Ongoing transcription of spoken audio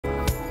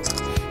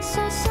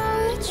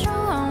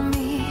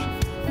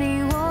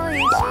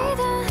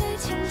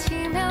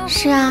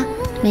是啊，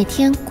每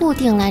天固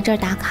定来这儿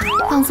打卡，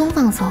放松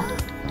放松，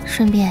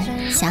顺便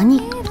想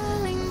你。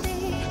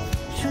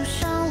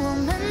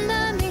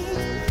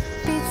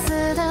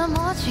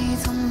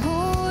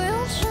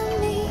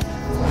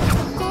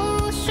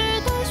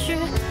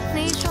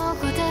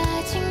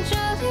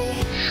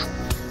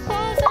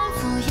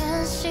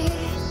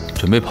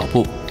准备跑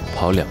步，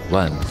跑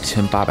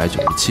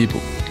25897步，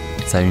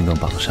在运动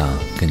榜上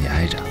跟你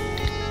挨着。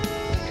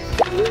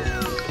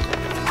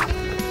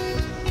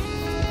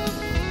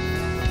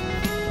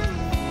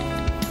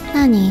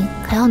那你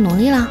可要努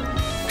力了，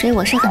追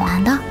我是很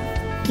难的，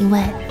因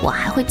为我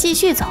还会继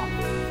续走。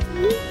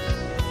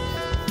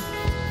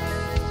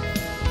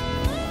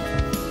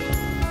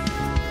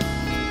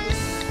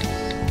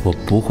我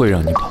不会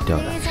让你跑掉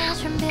的。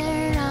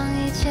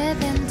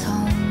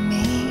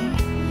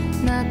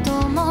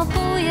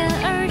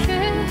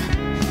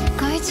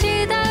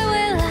期待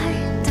未来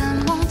的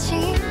梦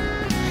境，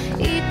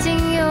一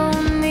定有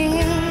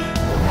你，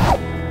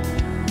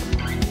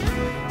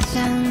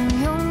想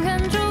永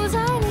远住在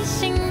你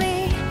心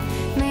里，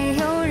没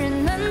有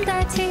人能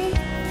代替，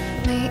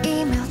每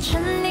一秒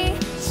沉溺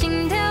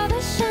心跳的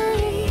声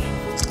音，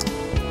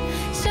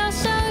想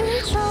象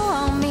宇宙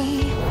奥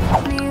秘，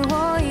你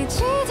我一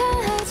起的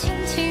爱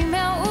情奇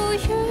妙物语，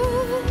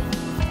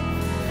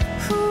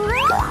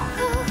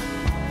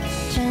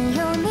真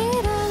有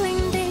你的。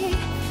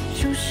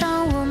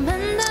上我们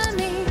的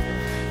名，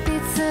彼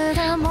此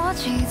的默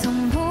契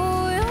从不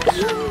用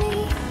证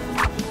明。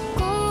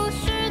故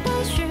事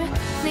的序，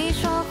你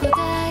说过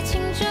的爱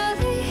情这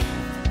里，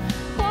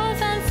我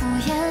反复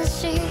演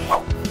戏，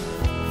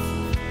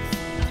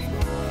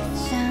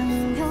想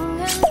永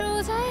远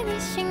住在你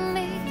心里，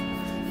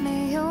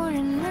没有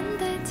人能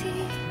代替，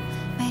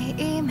每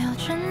一秒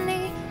沉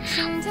溺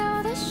心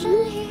跳的声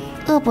音。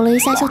恶补了一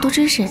下修图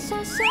知识，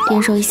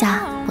练手一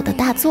下我的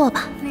大作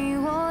吧。你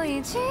我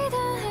一起的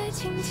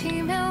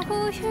奇妙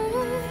物语，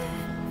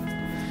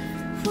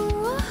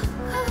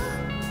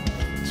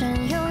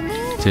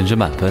简直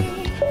满分，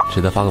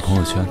值得发个朋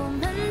友圈。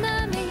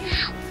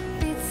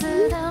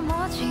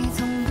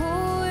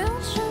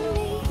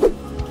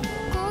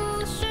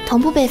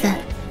同步备份，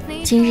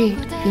今日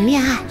云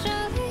恋爱。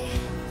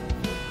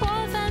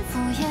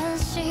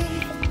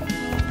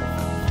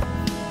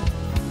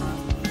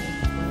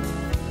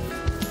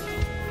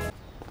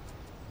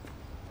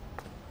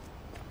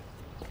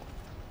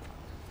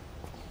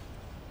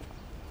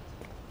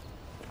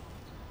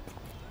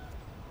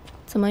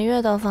怎么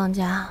越到放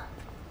假，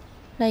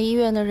来医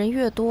院的人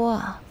越多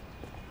啊？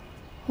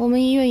我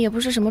们医院也不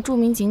是什么著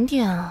名景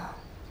点啊。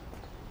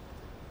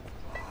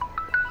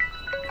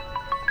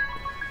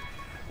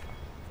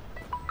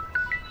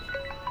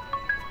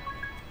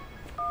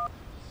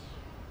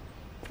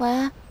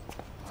喂，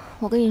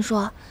我跟你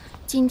说，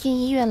今天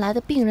医院来的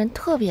病人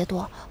特别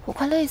多，我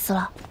快累死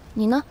了。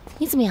你呢？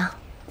你怎么样？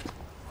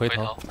回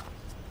头。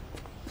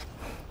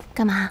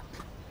干嘛？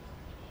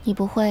你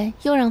不会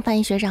又让范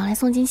毅学长来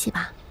送惊喜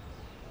吧？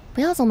不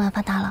要总麻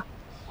烦他了，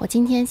我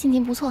今天心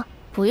情不错，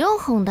不用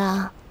哄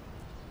的。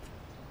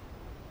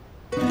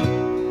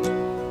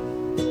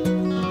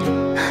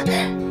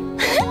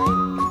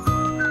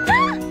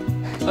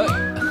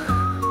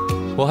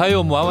我还以为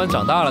我们玩玩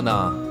长大了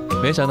呢，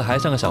没想到还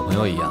像个小朋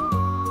友一样。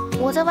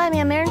我在外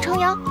面没人撑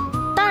腰，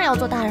当然要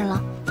做大人了。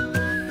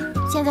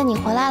现在你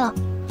回来了，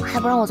还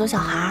不让我做小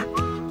孩？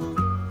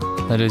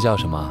那这叫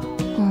什么？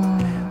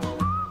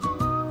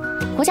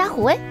狐假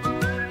虎威。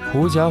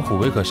狐假虎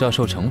威可是要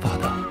受惩罚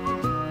的。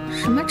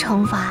什么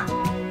惩罚？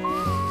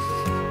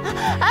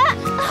哎，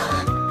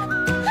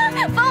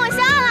放我下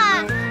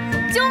来！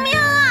救命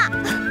啊！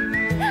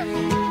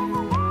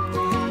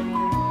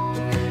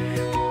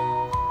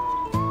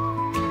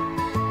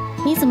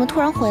你怎么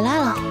突然回来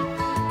了？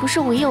不是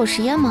5·1有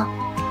实验吗？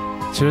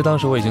其实当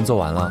时我已经做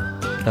完了，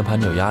但怕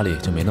你有压力，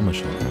就没那么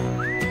说。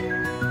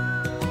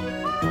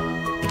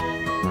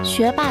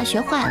学霸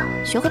学坏了，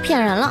学会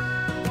骗人了。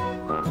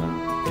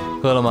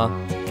饿了吗？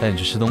带你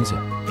去吃东西。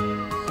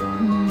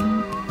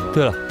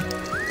对了，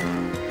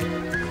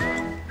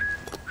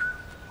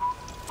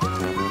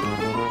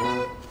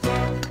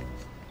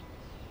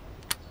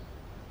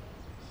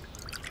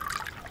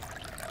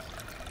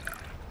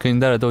给你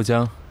带了豆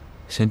浆，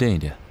先垫一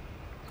垫。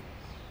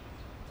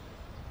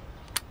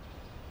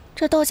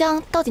这豆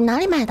浆到底哪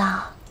里买的？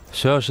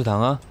学校食堂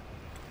啊。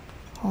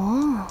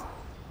哦，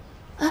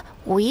哎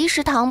，5·1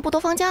食堂不都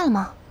放假了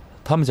吗？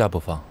他们家不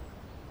放。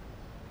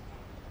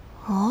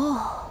哦，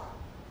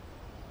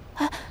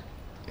哎。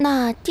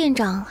那店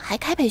长还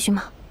开培训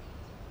吗？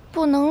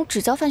不能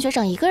只教范学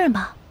长一个人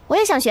吧？我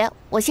也想学，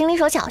我心灵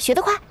手巧，学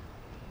得快。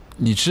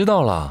你知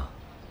道了？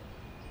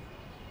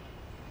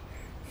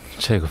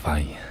这个发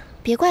音。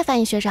别怪范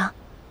毅学长。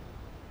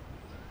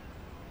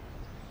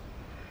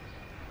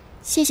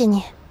谢谢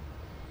你，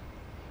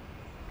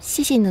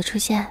谢谢你的出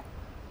现，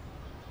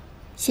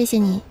谢谢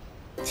你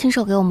亲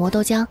手给我磨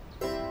豆浆，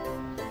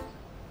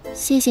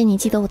谢谢你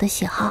记得我的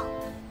喜好。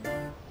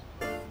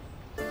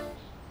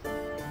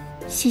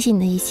谢谢你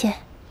的一切。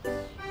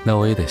那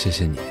我也得谢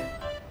谢你，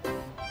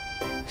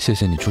谢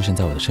谢你出现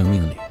在我的生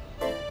命里。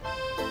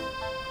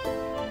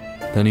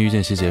等你遇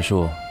见期结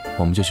束，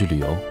我们就去旅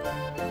游，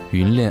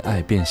云恋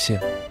爱变现。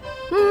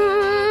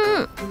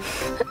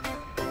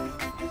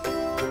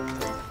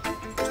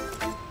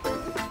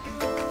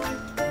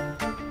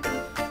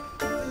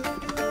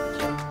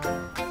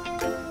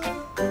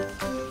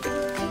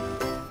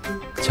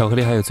巧克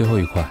力还有最后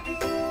一块。